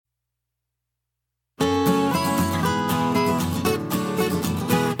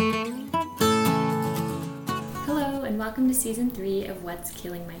welcome to Season 3 of What's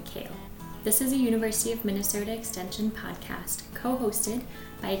Killing My Kale. This is a University of Minnesota Extension podcast co-hosted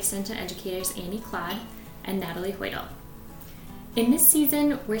by Extension educators Annie Claude and Natalie Hoydel. In this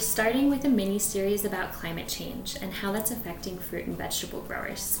season, we're starting with a mini-series about climate change and how that's affecting fruit and vegetable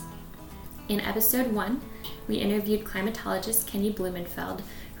growers. In Episode 1, we interviewed climatologist Kenny Blumenfeld,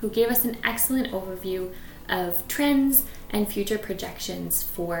 who gave us an excellent overview of trends and future projections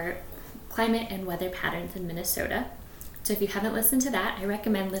for climate and weather patterns in Minnesota. So if you haven't listened to that, I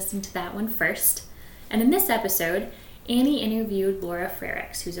recommend listening to that one first. And in this episode, Annie interviewed Laura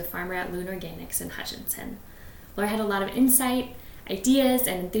Frericks, who's a farmer at Loon Organics in Hutchinson. Laura had a lot of insight, ideas,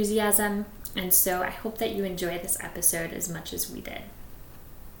 and enthusiasm, and so I hope that you enjoy this episode as much as we did.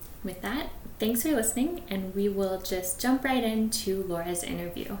 With that, thanks for listening, and we will just jump right into Laura's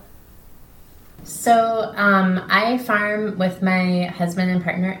interview. So I farm with my husband and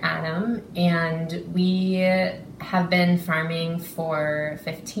partner, Adam, and we have been farming for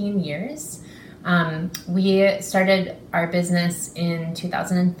 15 years. We started our business in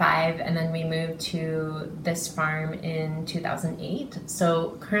 2005, and then we moved to this farm in 2008.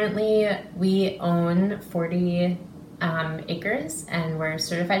 So currently we own 40 acres, and we're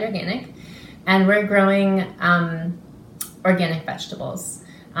certified organic, and we're growing organic vegetables.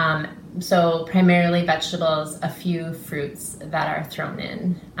 So primarily vegetables, a few fruits that are thrown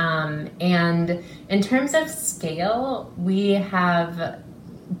in. And in terms of scale, we've kind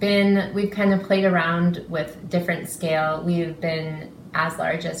of played around with different scale. We've been as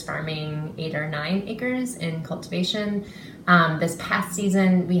large as farming 8 or 9 acres in cultivation. This past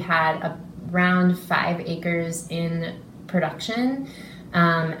season, we had around 5 acres in production.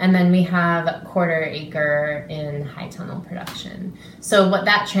 And then we have a 1/4 acre in high tunnel production. So what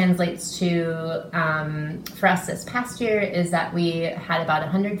that translates to for us this past year is that we had about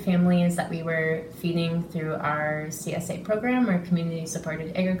 100 families that we were feeding through our CSA program, our Community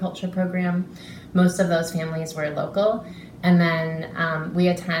Supported Agriculture program. Most of those families were local. And then we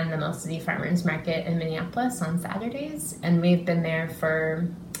attend the Mill City Farmers Market in Minneapolis on Saturdays. And we've been there for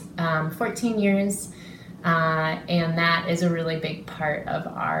 14 years. And that is a really big part of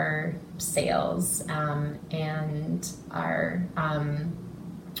our sales and our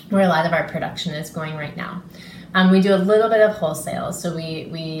where a lot of our production is going right now. We do a little bit of wholesale, so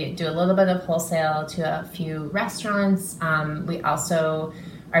we do a little bit of wholesale to a few restaurants. We also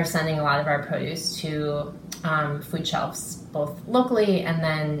are sending a lot of our produce to food shelves, both locally and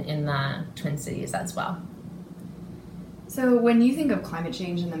then in the Twin Cities as well. So when you think of climate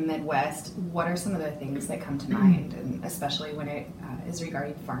change in the Midwest, what are some of the things that come to mind, and especially when it is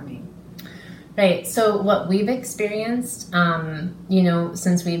regarding farming? Right. So what we've experienced,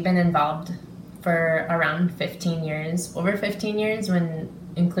 since we've been involved for around 15 years, over 15 years, when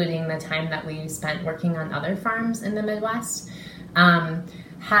including the time that we spent working on other farms in the Midwest,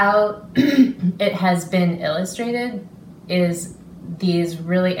 how it has been illustrated is these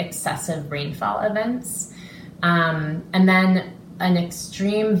really excessive rainfall events. And then an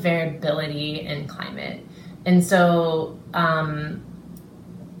extreme variability in climate. And so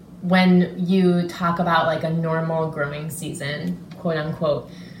when you talk about like a normal growing season, quote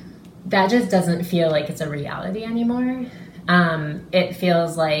unquote, that just doesn't feel like it's a reality anymore. It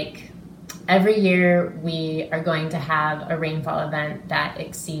feels like every year we are going to have a rainfall event that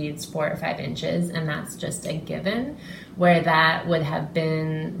exceeds 4 or 5 inches, and that's just a given, where that would have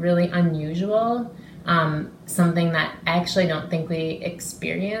been really unusual. Something that I actually don't think we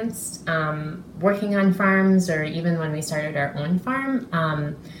experienced working on farms, or even when we started our own farm.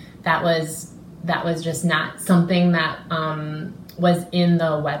 That was just not something that was in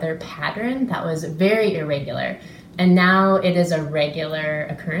the weather pattern. That was very irregular, and now it is a regular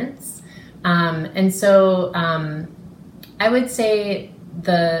occurrence. And so I would say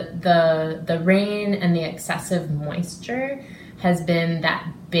the rain and the excessive moisture has been that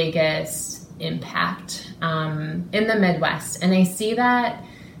biggest impact in the Midwest. And I see that,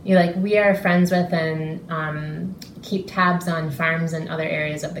 we are friends with and keep tabs on farms in other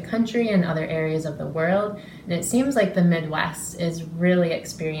areas of the country and other areas of the world. And it seems like the Midwest is really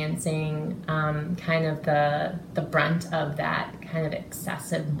experiencing kind of the brunt of that kind of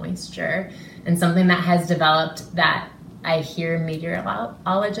excessive moisture, and something that has developed that I hear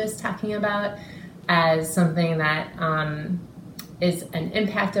meteorologists talking about as something that is an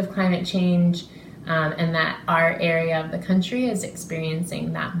impact of climate change, and that our area of the country is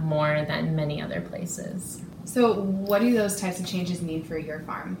experiencing that more than many other places. So what do those types of changes mean for your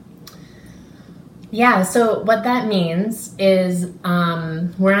farm? Yeah, so what that means is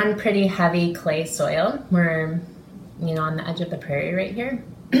we're on pretty heavy clay soil. We're, on the edge of the prairie right here.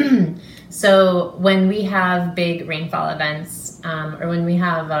 So when we have big rainfall events, or when we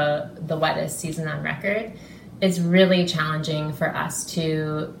have the wettest season on record, it's really challenging for us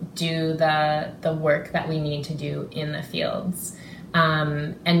to do the work that we need to do in the fields.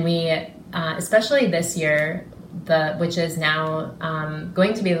 And we, especially this year, which is now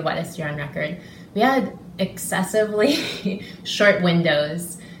going to be the wettest year on record, we had excessively short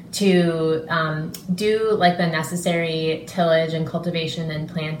windows to do like the necessary tillage and cultivation and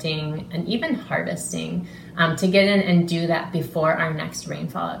planting and even harvesting to get in and do that before our next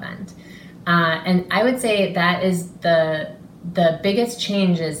rainfall event. And I would say that is the biggest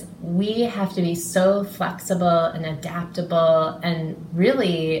change is we have to be so flexible and adaptable and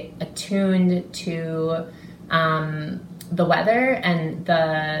really attuned to the weather and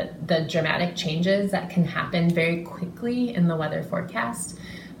the dramatic changes that can happen very quickly in the weather forecast.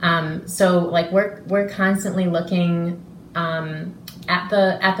 So like we're constantly looking at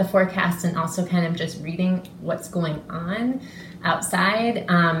the forecast and also kind of just reading what's going on outside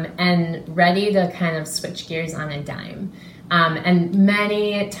and ready to kind of switch gears on a dime. And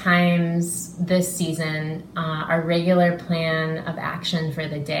many times this season, our regular plan of action for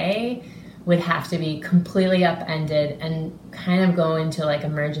the day would have to be completely upended and kind of go into like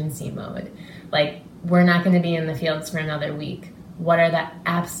emergency mode. Like, we're not going to be in the fields for another week. What are the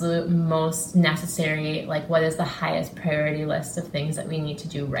absolute most necessary, like what is the highest priority list of things that we need to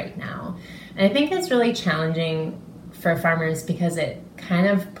do right now? And I think it's really challenging for farmers because it kind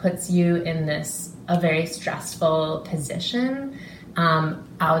of puts you in a very stressful position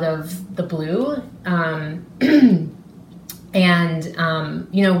out of the blue.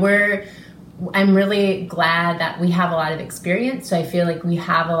 I'm really glad that we have a lot of experience. So I feel like we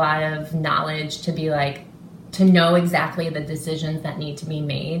have a lot of knowledge to know exactly the decisions that need to be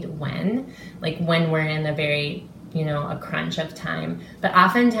made when we're in a very, a crunch of time. But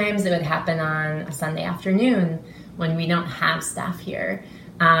oftentimes it would happen on a Sunday afternoon when we don't have staff here.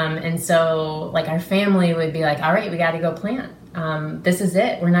 And so like our family would be like, all right, we got to go plant. This is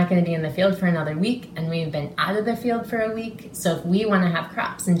it. We're not going to be in the field for another week, and we've been out of the field for a week. So if we want to have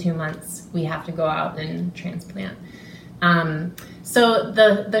crops in 2 months, we have to go out and transplant. So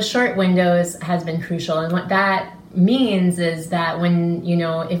the short windows has been crucial, and what that means is that when,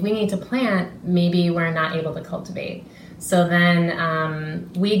 if we need to plant, maybe we're not able to cultivate. So then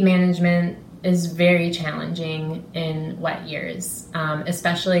weed management is very challenging in wet years,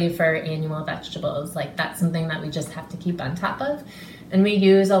 especially for annual vegetables. Like, that's something that we just have to keep on top of. And we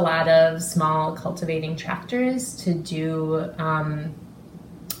use a lot of small cultivating tractors to do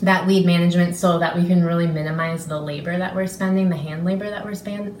that weed management so that we can really minimize the labor that we're spending, the hand labor that we're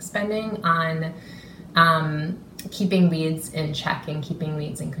spending on keeping weeds in check and keeping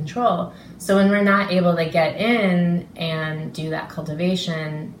weeds in control. So when we're not able to get in and do that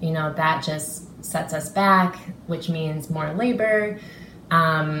cultivation, that just sets us back, which means more labor.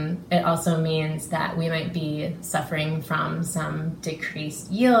 It also means that we might be suffering from some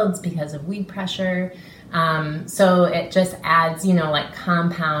decreased yields because of weed pressure. So it just adds,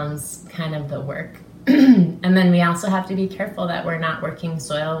 compounds kind of the work. And then we also have to be careful that we're not working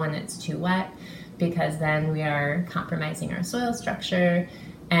soil when it's too wet, because then we are compromising our soil structure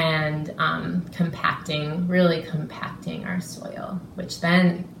and really compacting our soil, which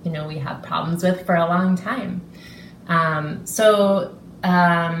then, we have problems with for a long time.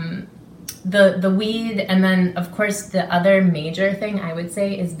 The weed, and then of course the other major thing I would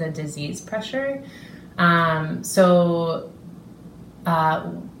say is the disease pressure.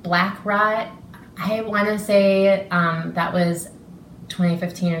 Black rot, I want to say that was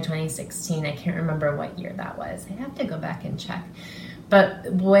 2015 or 2016. I can't remember what year that was. I have to go back and check.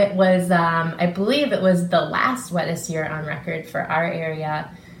 But what was, I believe it was the last wettest year on record for our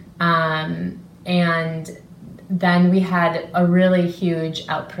area. And then we had a really huge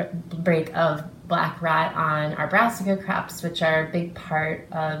outbreak of black rot on our brassica crops, which are a big part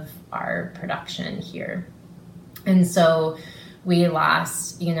of our production here. And so we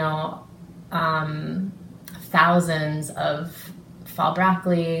lost, thousands of fall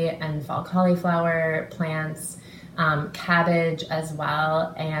broccoli and fall cauliflower plants, cabbage as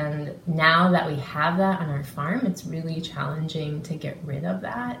well. And now that we have that on our farm, it's really challenging to get rid of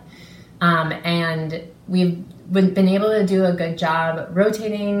that. And we've been able to do a good job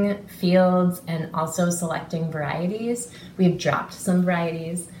rotating fields and also selecting varieties. We've dropped some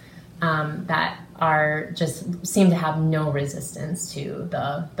varieties that seem to have no resistance to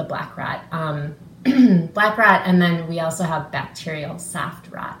the black rot. Black rot, and then we also have bacterial soft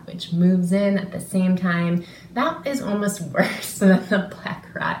rot, which moves in at the same time. That is almost worse than the black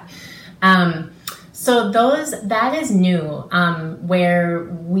rot. So that is new, where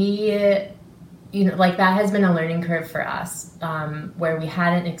we, like that has been a learning curve for us, where we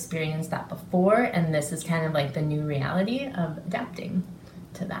hadn't experienced that before, and this is kind of like the new reality of adapting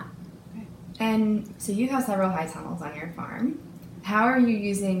to that. And so you have several high tunnels on your farm. How are you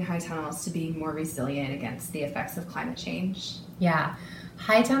using high tunnels to be more resilient against the effects of climate change? Yeah,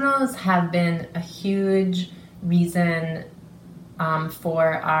 high tunnels have been a huge reason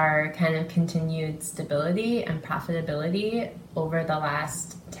for our kind of continued stability and profitability over the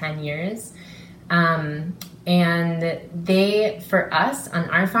last 10 years. And they, for us on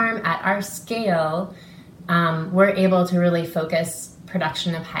our farm at our scale, we're able to really focus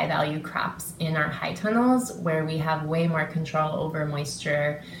production of high value crops in our high tunnels where we have way more control over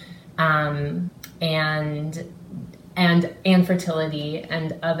moisture and fertility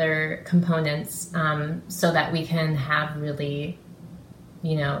and other components, so that we can have really,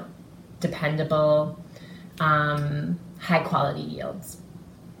 dependable, high quality yields.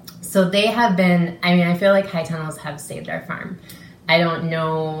 So they have been, I feel like high tunnels have saved our farm. I don't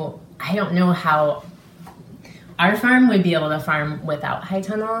know how our farm would be able to farm without high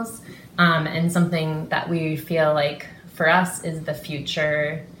tunnels, and something that we feel like for us is the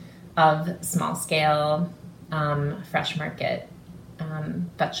future of small scale fresh market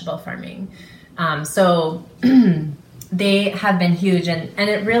vegetable farming. So they have been huge, and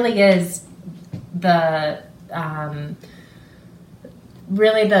it really is the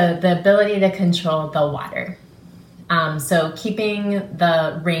ability to control the water. So keeping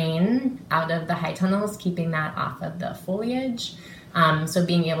the rain out of the high tunnels, keeping that off of the foliage. So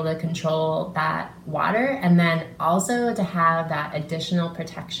being able to control that water, and then also to have that additional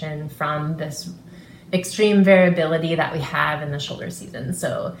protection from this extreme variability that we have in the shoulder season.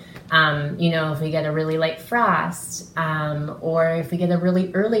 So, if we get a really light frost, or if we get a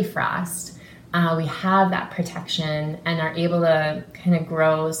really early frost, we have that protection and are able to kind of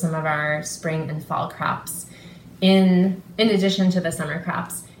grow some of our spring and fall crops in addition to the summer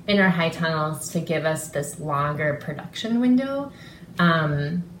crops in our high tunnels to give us this longer production window.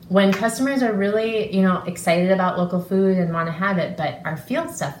 When customers are really, excited about local food and want to have it, but our field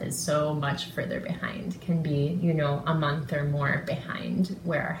stuff is so much further behind, can be, a month or more behind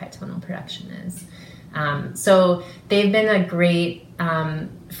where our high tunnel production is. So they've been a great,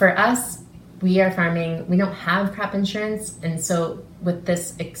 for us, we are farming, we don't have crop insurance. And so with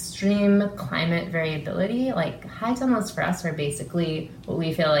this extreme climate variability, like high tunnels for us are basically what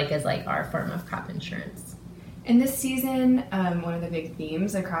we feel like is like our form of crop insurance. In this season, one of the big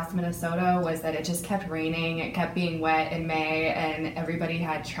themes across Minnesota was that it just kept raining, it kept being wet in May, and everybody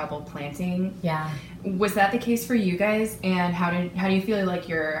had trouble planting. Yeah. Was that the case for you guys? And how do you feel like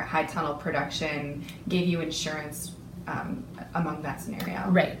your high tunnel production gave you insurance among that scenario?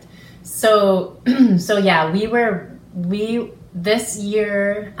 Right. So yeah, this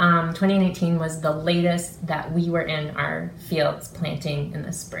year, 2019 was the latest that we were in our fields planting in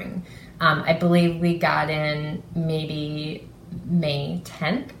the spring. I believe we got in maybe May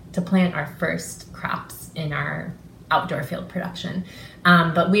 10th to plant our first crops in our outdoor field production.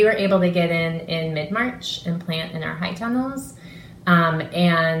 But we were able to get in mid-March and plant in our high tunnels.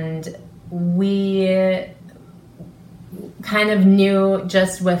 And we kind of knew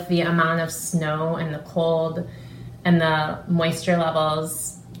just with the amount of snow and the cold and the moisture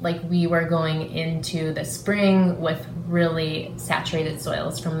levels, like we were going into the spring with really saturated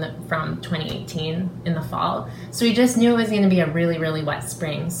soils from 2018 in the fall. So we just knew it was going to be a really, really wet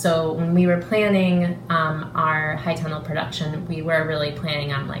spring. So when we were planning our high tunnel production, we were really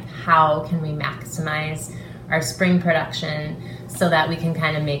planning on like how can we maximize our spring production so that we can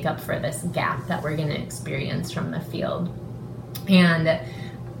kind of make up for this gap that we're going to experience from the field. And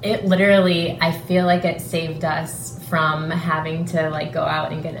it literally, I feel like it saved us from having to like go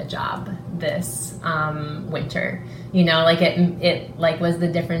out and get a job this winter. Like it like was the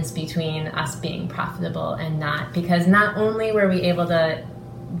difference between us being profitable and not, because not only were we able to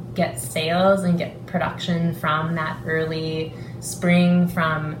get sales and get production from that early spring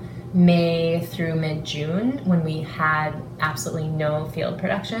from May through mid-June when we had absolutely no field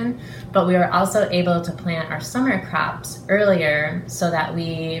production, but we were also able to plant our summer crops earlier so that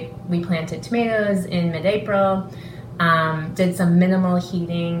we planted tomatoes in mid-April, did some minimal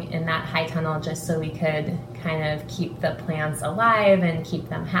heating in that high tunnel just so we could kind of keep the plants alive and keep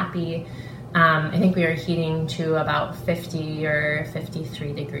them happy. I think we were heating to about 50 or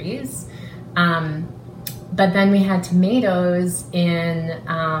 53 degrees. But then we had tomatoes in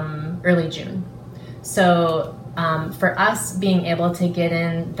early June. So for us being able to get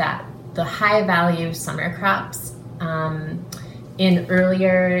in the high value summer crops in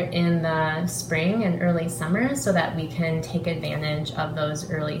earlier in the spring and early summer so that we can take advantage of those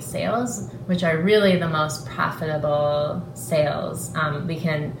early sales, which are really the most profitable sales. We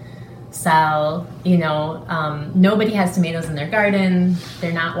can sell, nobody has tomatoes in their garden.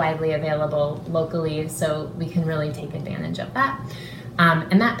 They're not widely available locally, so we can really take advantage of that.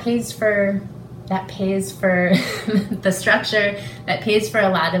 And that pays for the structure, that pays for a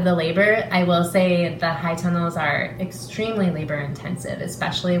lot of the labor. I will say the high tunnels are extremely labor intensive,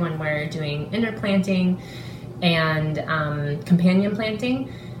 especially when we're doing interplanting and companion planting.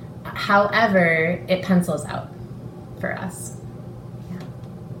 However, it pencils out for us.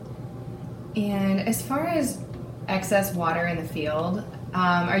 And as far as excess water in the field,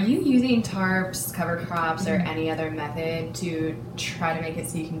 are you using tarps, cover crops, or any other method to try to make it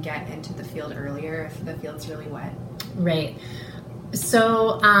so you can get into the field earlier if the field's really wet? Right.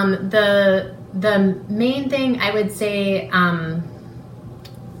 So the main thing I would say,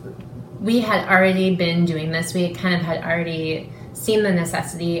 we had already been doing this. We kind of had already seen the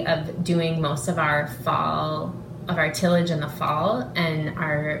necessity of doing most of our tillage in the fall and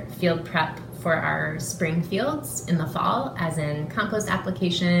our field prep for our spring fields in the fall, as in compost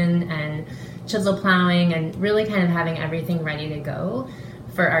application and chisel plowing and really kind of having everything ready to go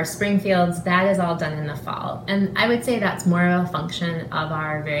for our spring fields. That is all done in the fall. And I would say that's more of a function of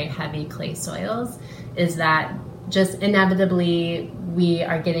our very heavy clay soils, is that just inevitably we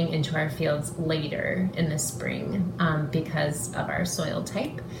are getting into our fields later in the spring because of our soil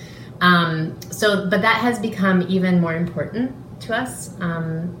type. But that has become even more important to us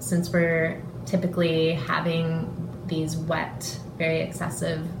since we're typically having these very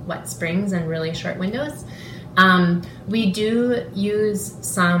excessive wet springs and really short windows. We do use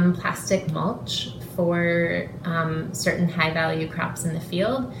some plastic mulch for certain high value crops in the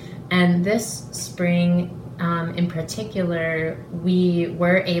field. And this spring in particular, we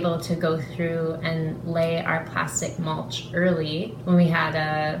were able to go through and lay our plastic mulch early when we had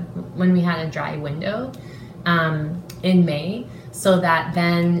a dry window in May, so that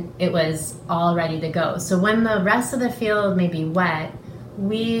then it was all ready to go. So when the rest of the field may be wet,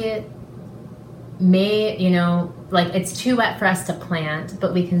 we may, it's too wet for us to plant,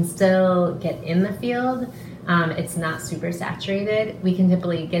 but we can still get in the field. It's not super saturated. We can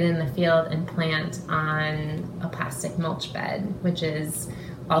typically get in the field and plant on a plastic mulch bed, which is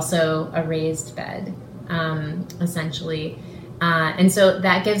also a raised bed, essentially. And so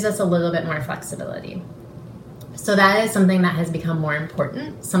that gives us a little bit more flexibility. So that is something that has become more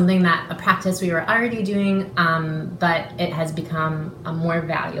important, a practice we were already doing, but it has become a more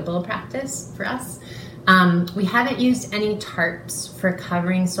valuable practice for us. We haven't used any tarps for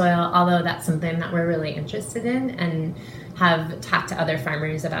covering soil, although that's something that we're really interested in and have talked to other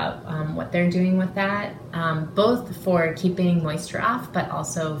farmers about what they're doing with that, both for keeping moisture off, but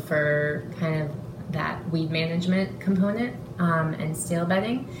also for kind of that weed management component and stale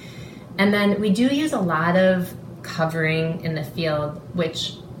bedding. And then we do use a lot of covering in the field,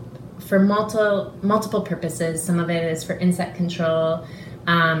 which for multiple purposes. Some of it is for insect control,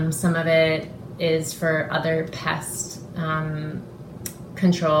 some of it is for other pest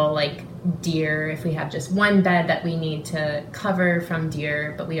control, like deer. If we have just one bed that we need to cover from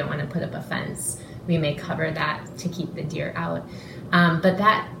deer, but we don't want to put up a fence, we may cover that to keep the deer out. But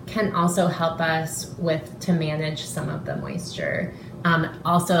that can also help us to manage some of the moisture.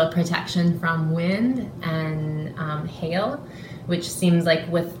 Also protection from wind and hail, which seems like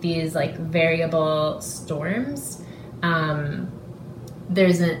with these variable storms,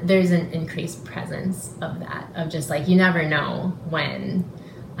 there's an increased presence of that, of just you never know when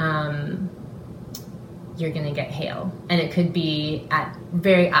you're going to get hail. And it could be at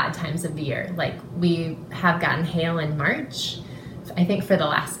very odd times of the year. We have gotten hail in March, I think, for the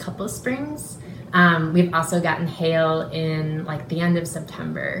last couple of springs. We've also gotten hail in the end of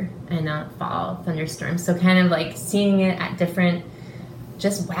September and a fall thunderstorm. So kind of seeing it at different,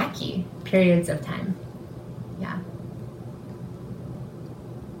 just wacky periods of time. Yeah.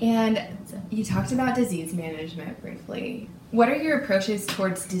 And you talked about disease management briefly. What are your approaches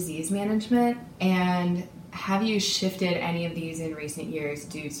towards disease management, and have you shifted any of these in recent years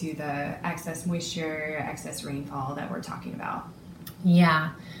due to the excess moisture, excess rainfall that we're talking about?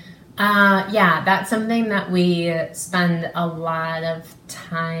 Yeah. That's something that we spend a lot of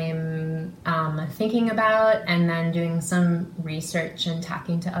time thinking about, and then doing some research and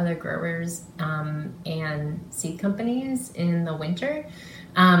talking to other growers and seed companies in the winter.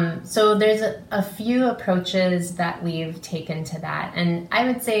 So there's a few approaches that we've taken to that. And I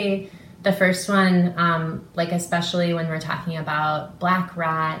would say the first one, especially when we're talking about black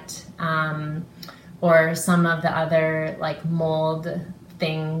rot, or some of the other like mold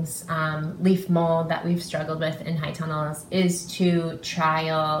things, leaf mold that we've struggled with in high tunnels, is to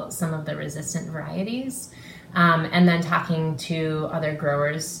trial some of the resistant varieties. And then talking to other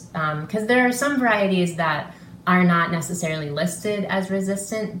growers, because there are some varieties that are not necessarily listed as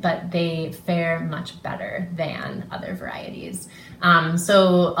resistant, but they fare much better than other varieties.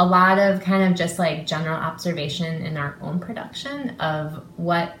 So a lot of kind of just like general observation in our own production of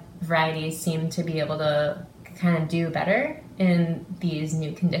what varieties seem to be able to kind of do better in these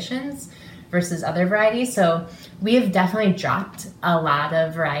new conditions versus other varieties. So we have definitely dropped a lot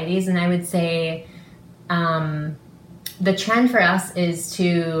of varieties, and I would say the trend for us is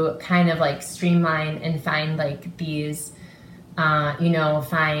to kind of like streamline and find like these,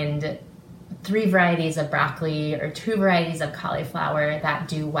 find 3 varieties of broccoli or 2 varieties of cauliflower that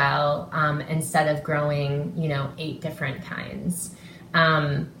do well, instead of growing, 8 different kinds.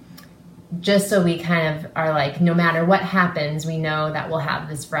 Just so we kind of are like, no matter what happens, we know that we'll have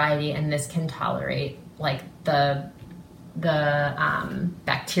this variety and this can tolerate like the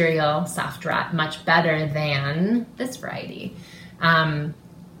bacterial soft rot much better than this variety.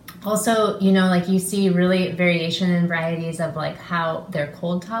 Also, like you see really variation in varieties of like how their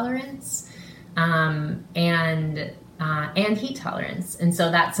cold tolerance and heat tolerance. And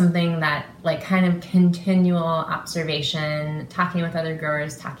so that's something that like kind of continual observation, talking with other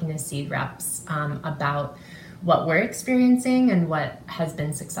growers, talking to seed reps about what we're experiencing and what has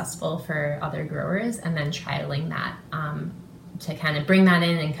been successful for other growers, and then trialing that to kind of bring that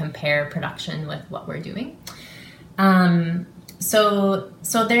in and compare production with what we're doing. So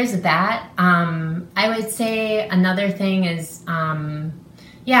there's that. I would say another thing is,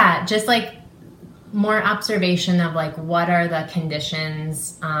 just like more observation of like what are the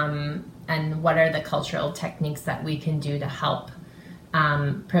conditions and what are the cultural techniques that we can do to help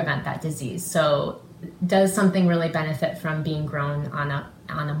prevent that disease. So does something really benefit from being grown on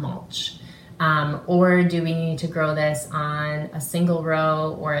a mulch? Or do we need to grow this on a single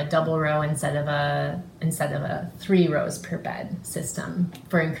row or a double row instead of a 3 rows per bed system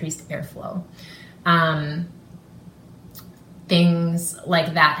for increased airflow? Things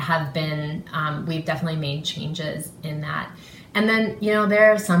like that have been, we've definitely made changes in that. And then,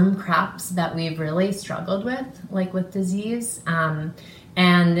 there are some crops that we've really struggled with, like with disease.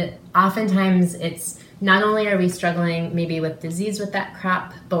 And oftentimes it's not only are we struggling maybe with disease with that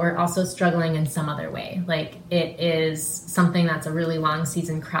crop, but we're also struggling in some other way. Like it is something that's a really long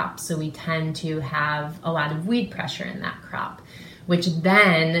season crop, so we tend to have a lot of weed pressure in that crop, which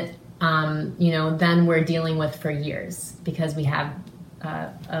then, then we're dealing with for years because we have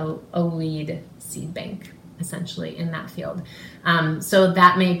a weed seed bank essentially in that field. So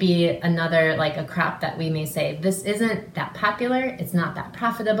that may be another, like a crop that we may say, this isn't that popular, it's not that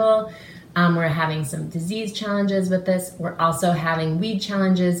profitable. We're having some disease challenges with this. We're also having weed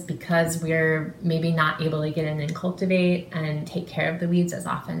challenges because we're maybe not able to get in and cultivate and take care of the weeds as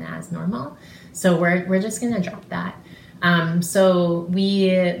often as normal. So we're just going to drop that. So we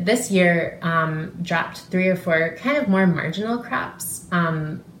this year dropped 3 or 4 kind of more marginal crops,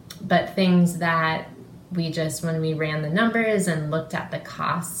 but things that we just, when we ran the numbers and looked at the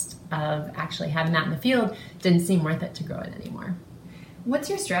cost of actually having that in the field, didn't seem worth it to grow it anymore. What's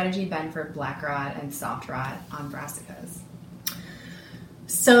your strategy been for black rot and soft rot on brassicas?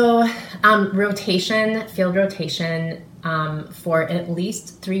 So field rotation for at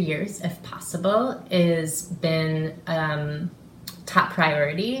least 3 years, if possible, has been top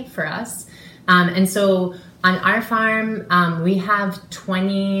priority for us. And so on our farm, we have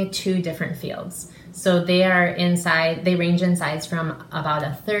 22 different fields. So they range in size from about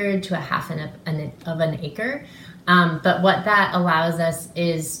 1/3 to 1/2 of an acre. But what that allows us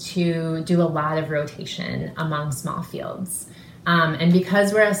is to do a lot of rotation among small fields. And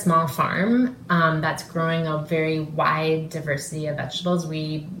because we're a small farm that's growing a very wide diversity of vegetables,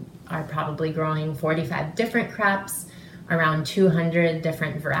 we are probably growing 45 different crops, around 200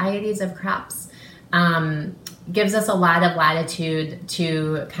 different varieties of crops. Gives us a lot of latitude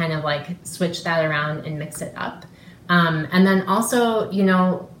to kind of like switch that around and mix it up. And then also,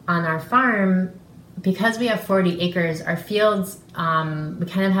 on our farm, because we have 40 acres, our fields, we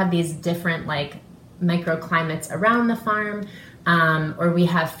kind of have these different like microclimates around the farm, or we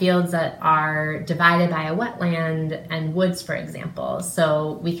have fields that are divided by a wetland and woods, for example.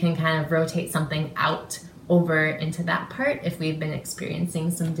 So we can kind of rotate something out over into that part if we've been experiencing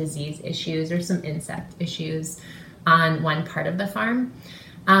some disease issues or some insect issues on one part of the farm.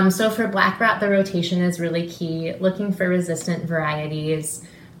 So for black rot, the rotation is really key, looking for resistant varieties.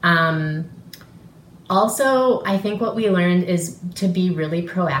 Also, I think what we learned is to be really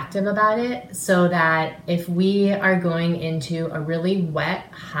proactive about it, so that if we are going into a really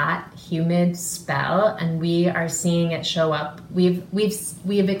wet, hot, humid spell and we are seeing it show up, we've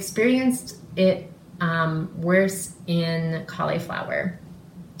experienced it worse in cauliflower.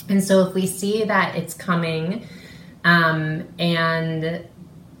 And so if we see that it's coming and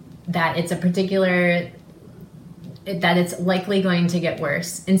that it's that it's likely going to get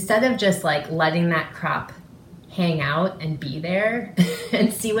worse, instead of just like letting that crop hang out and be there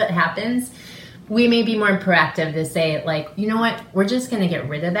and see what happens, we may be more proactive to say, like, you know what, we're just going to get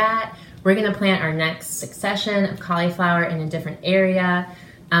rid of that. We're going to plant our next succession of cauliflower in a different area.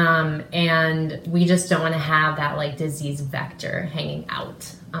 And we just don't want to have that like disease vector hanging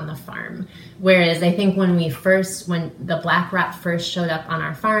out on the farm. Whereas I think when the black rot first showed up on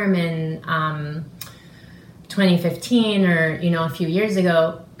our farm in 2015 or, a few years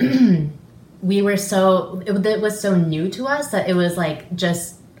ago, it was so new to us that it was like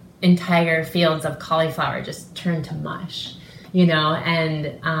just entire fields of cauliflower just turned to mush,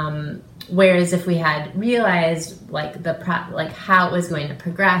 and whereas if we had realized like how it was going to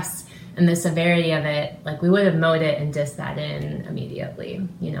progress and the severity of it, like we would have mowed it and disked that in immediately,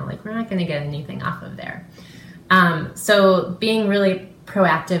 like we're not going to get anything off of there. So being really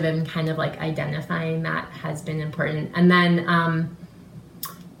proactive and kind of like identifying that has been important. And then,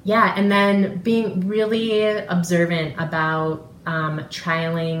 and then being really observant about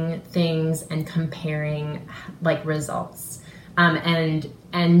trialing things and comparing like results, and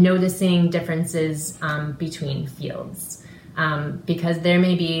noticing differences between fields, because there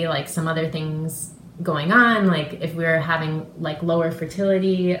may be like some other things going on. Like if we're having like lower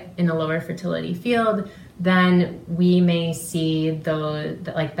fertility in a lower fertility field, then we may see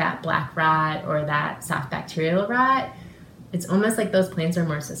like that black rot or that soft bacterial rot. It's almost like those plants are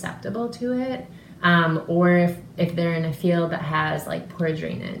more susceptible to it. Or if they're in a field that has like poor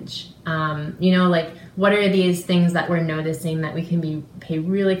drainage, like what are these things that we're noticing that we can pay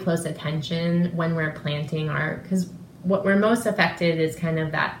really close attention when we're planting because what we're most affected is kind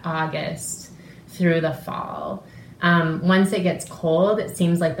of that August through the fall. Once it gets cold, it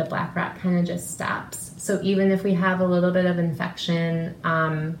seems like the black rot kind of just stops. So even if we have a little bit of infection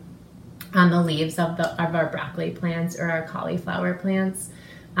on the leaves of our broccoli plants or our cauliflower plants,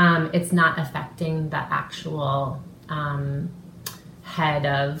 it's not affecting the actual head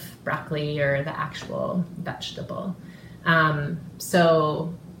of broccoli or the actual vegetable.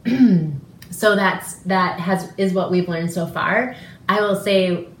 So is what we've learned so far. I will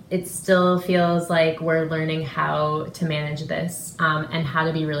say it still feels like we're learning how to manage this, and how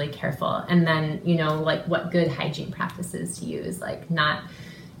to be really careful. And then, like what good hygiene practices to use, like not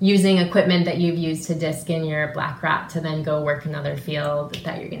using equipment that you've used to disc in your black rot to then go work another field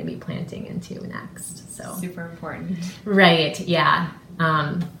that you're going to be planting into next. So super important. Right. Yeah.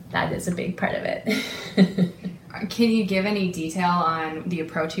 That is a big part of it. Can you give any detail on the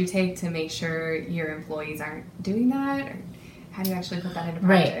approach you take to make sure your employees aren't doing that? Or how do you actually put that into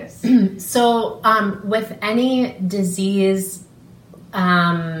practice? Right. So with any disease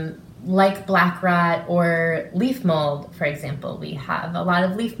like black rot or leaf mold, for example, we have a lot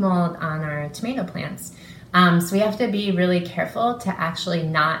of leaf mold on our tomato plants. So we have to be really careful to actually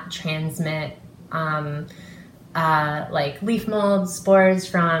not transmit like leaf mold spores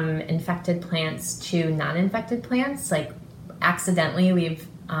from infected plants to non-infected plants. Like accidentally, we've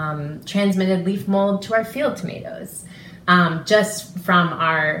transmitted leaf mold to our field tomatoes, just from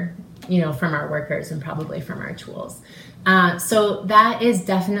our workers and probably from our tools. So that is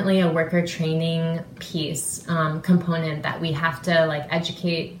definitely a worker training piece, component that we have to like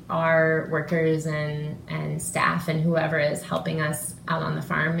educate our workers and staff and whoever is helping us out on the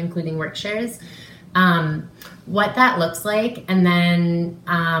farm, including work shares, what that looks like, and then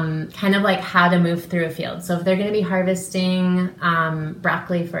kind of like how to move through a field. So if they're going to be harvesting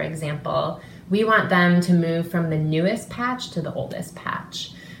broccoli, for example, we want them to move from the newest patch to the oldest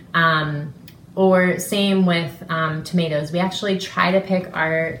patch. Or same with tomatoes. We actually try to pick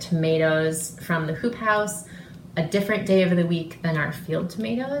our tomatoes from the hoop house a different day of the week than our field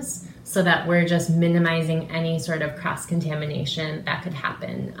tomatoes, so that we're just minimizing any sort of cross-contamination that could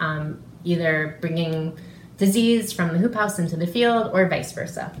happen, either bringing disease from the hoop house into the field or vice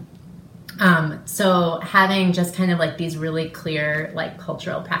versa. So having just kind of like these really clear like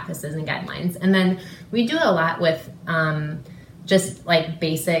cultural practices and guidelines. And then we do a lot with just like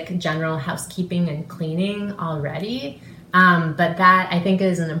basic general housekeeping and cleaning already. But that I think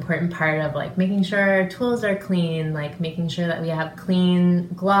is an important part of like making sure our tools are clean, like making sure that we have clean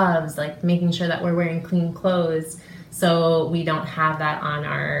gloves, like making sure that we're wearing clean clothes, so we don't have that on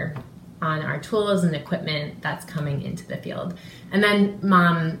our on our tools and equipment that's coming into the field. And then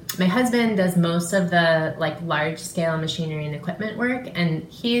my husband does most of the like large scale machinery and equipment work, and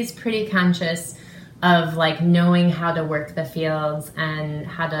he's pretty conscious of like knowing how to work the fields and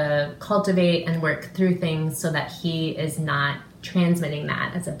how to cultivate and work through things so that he is not transmitting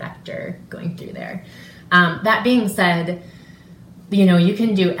that as a vector going through there. That being said, you know, you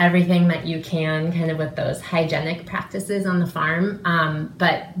can do everything that you can kind of with those hygienic practices on the farm.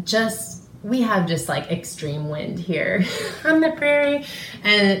 But we have just like extreme wind here on the prairie.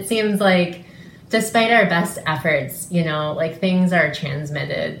 And it seems like despite our best efforts, you know, like things are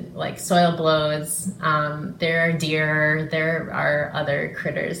transmitted, like soil blows, there are deer, there are other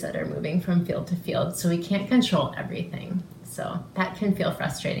critters that are moving from field to field. So we can't control everything. So that can feel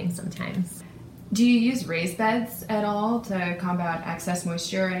frustrating sometimes. Do you use raised beds at all to combat excess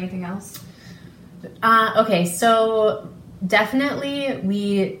moisture or anything else? Okay, so definitely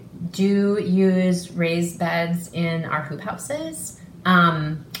we do use raised beds in our hoop houses.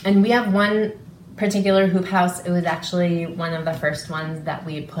 And we have one particular hoop house. It was actually one of the first ones that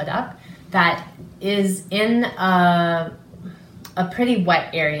we put up that is in a pretty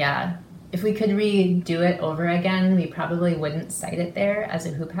wet area. If we could redo it over again, we probably wouldn't site it there as a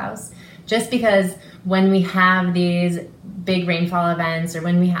hoop house. Just because when we have these big rainfall events or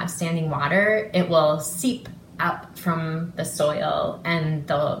when we have standing water, it will seep up from the soil and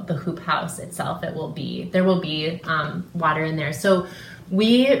the hoop house itself. There will be water in there. So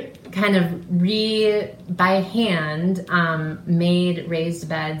we kind of by hand made raised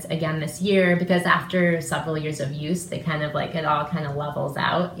beds again this year, because after several years of use, they kind of like it all kind of levels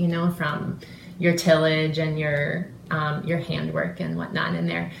out, you know, from your tillage and your handwork and whatnot in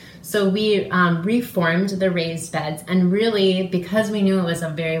there. So we reformed the raised beds, and really because we knew it was a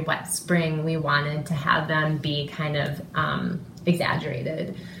very wet spring, we wanted to have them be kind of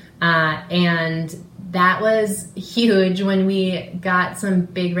exaggerated. And that was huge when we got some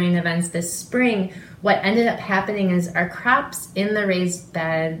big rain events this spring. What ended up happening is our crops in the raised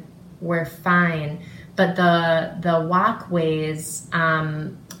bed were fine, but the walkways,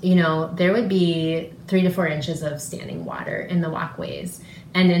 you know, there would be 3 to 4 inches of standing water in the walkways.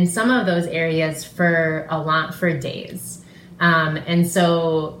 And in some of those areas for days. And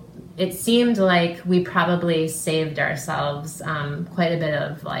so it seemed like we probably saved ourselves quite a bit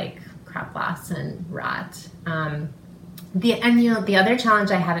of like crop loss and rot. The other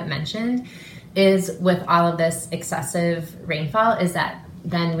challenge I haven't mentioned is with all of this excessive rainfall is that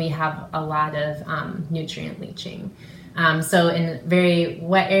then we have a lot of nutrient leaching. So in very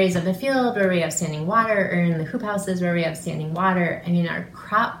wet areas of the field where we have standing water, or in the hoop houses where we have standing water, I mean, our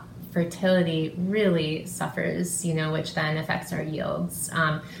crop fertility really suffers, you know, which then affects our yields.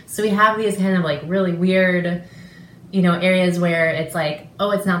 So we have these kind of like really weird, you know, areas where it's like,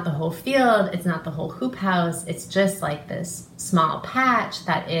 oh, it's not the whole field, it's not the whole hoop house, it's just like this small patch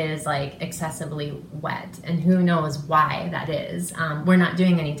that is like excessively wet, and who knows why that is. We're not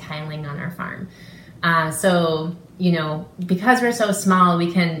doing any tiling on our farm. So, you know, because we're so small,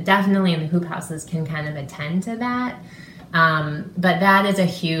 we can definitely in the hoop houses can kind of attend to that. But that is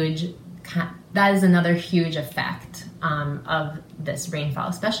another huge effect of this rainfall,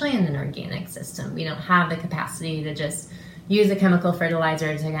 especially in an organic system. We don't have the capacity to just use a chemical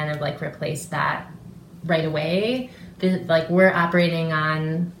fertilizer to kind of like replace that right away. Like we're operating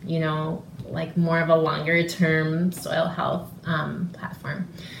on, you know, like more of a longer term soil health platform.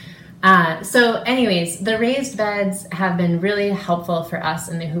 So anyways, the raised beds have been really helpful for us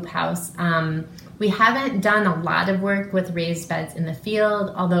in the hoop house. We haven't done a lot of work with raised beds in the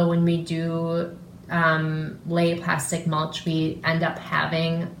field, although when we do lay plastic mulch, we end up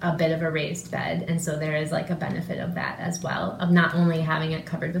having a bit of a raised bed. And so there is like a benefit of that as well, of not only having it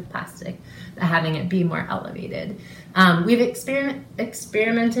covered with plastic, but having it be more elevated. We've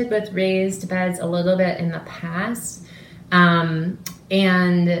experimented with raised beds a little bit in the past. And,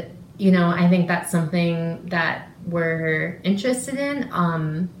 you know, I think that's something that we're interested in,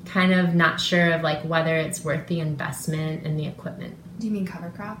 kind of not sure of like whether it's worth the investment in the equipment. Do you mean cover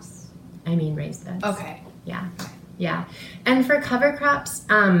crops? I mean raised beds. Okay. Yeah. Yeah. And for cover crops,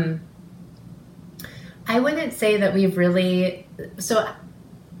 I wouldn't say that we've really, so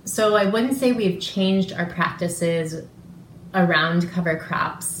I wouldn't say we've changed our practices around cover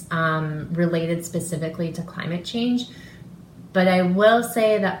crops related specifically to climate change. But I will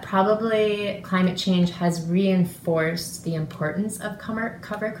say that probably climate change has reinforced the importance of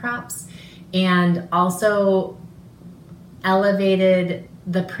cover crops and also elevated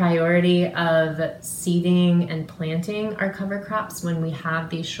the priority of seeding and planting our cover crops when we have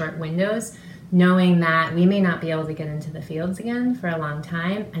these short windows, knowing that we may not be able to get into the fields again for a long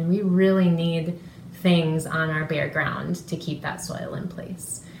time, and we really need things on our bare ground to keep that soil in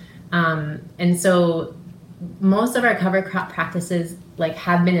place. And so most of our cover crop practices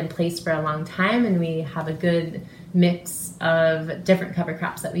have been in place for a long time, and we have a good mix of different cover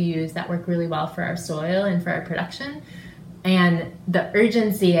crops that we use that work really well for our soil and for our production. And the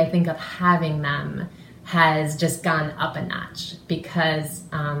urgency, I think, of having them has just gone up a notch, because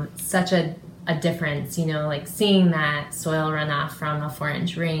such a difference, seeing that soil runoff from a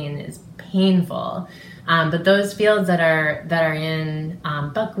 4-inch rain is painful. But those fields that are in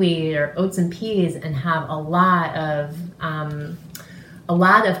buckwheat or oats and peas and have a lot of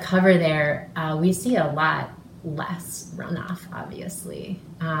cover there, we see a lot less runoff, obviously.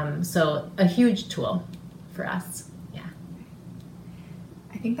 So a huge tool for us. Yeah.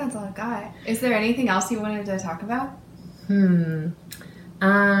 I think that's all I've got. Is there anything else you wanted to talk about?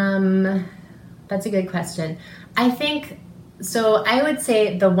 That's a good question. I think, so I would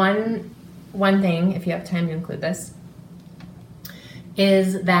say the one thing, if you have time to include this,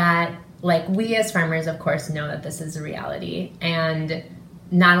 is that we as farmers, of course, know that this is a reality, and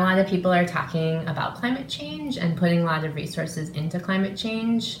not a lot of people are talking about climate change and putting a lot of resources into climate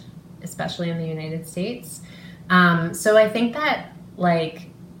change, especially in the United States. So I think that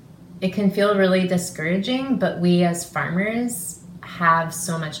it can feel really discouraging, but we as farmers have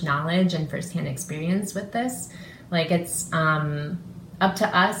so much knowledge and firsthand experience with this. It's up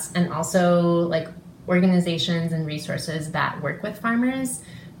to us, and also organizations and resources that work with farmers,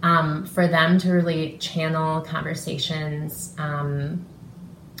 for them to really channel conversations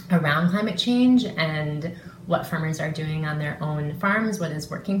around climate change and what farmers are doing on their own farms, what is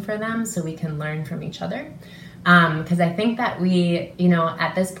working for them, so we can learn from each other. Because I think that we,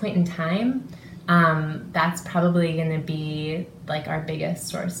 at this point in time, that's probably going to be our biggest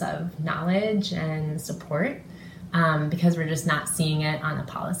source of knowledge and support, because we're just not seeing it on a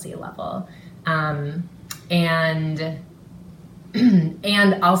policy level. And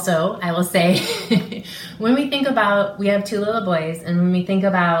also, I will say, when we think about, we have 2 little boys, and when we think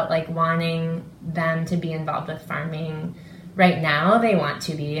about wanting them to be involved with farming, right now they want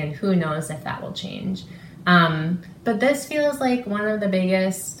to be, and who knows if that will change. But this feels like one of the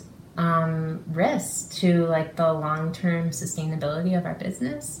biggest risks to the long-term sustainability of our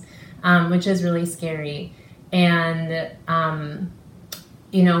business, which is really scary. And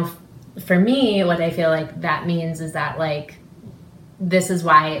for me, what I feel that means is that this is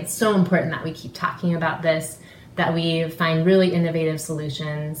why it's so important that we keep talking about this, that we find really innovative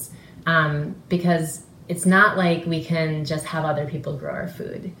solutions, because it's not we can just have other people grow our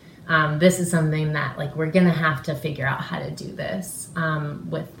food. This is something that we're going to have to figure out how to do this,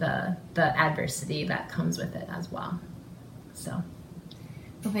 with the adversity that comes with it as well. So.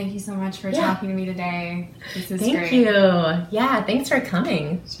 Well, thank you so much for talking to me today. This is great. Thank you. Yeah, thanks for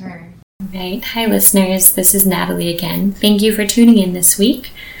coming. Sure. Right. Hi, listeners. This is Natalie again. Thank you for tuning in this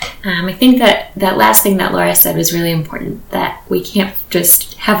week. I think that last thing that Laura said was really important, that we can't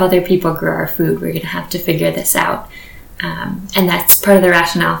just have other people grow our food. We're going to have to figure this out. And that's part of the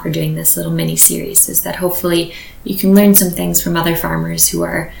rationale for doing this little mini-series, is that hopefully you can learn some things from other farmers who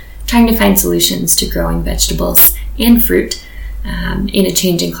are trying to find solutions to growing vegetables and fruit in a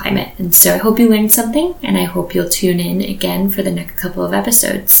changing climate. And so I hope you learned something, and I hope you'll tune in again for the next couple of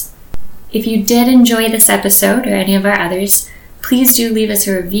episodes. If you did enjoy this episode or any of our others, please do leave us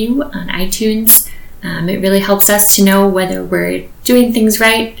a review on iTunes. It really helps us to know whether we're doing things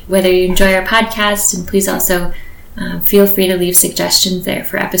right, whether you enjoy our podcast, and please also feel free to leave suggestions there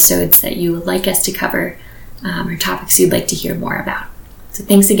for episodes that you would like us to cover, or topics you'd like to hear more about. So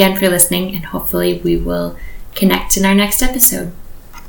thanks again for listening, and hopefully we will connect in our next episode.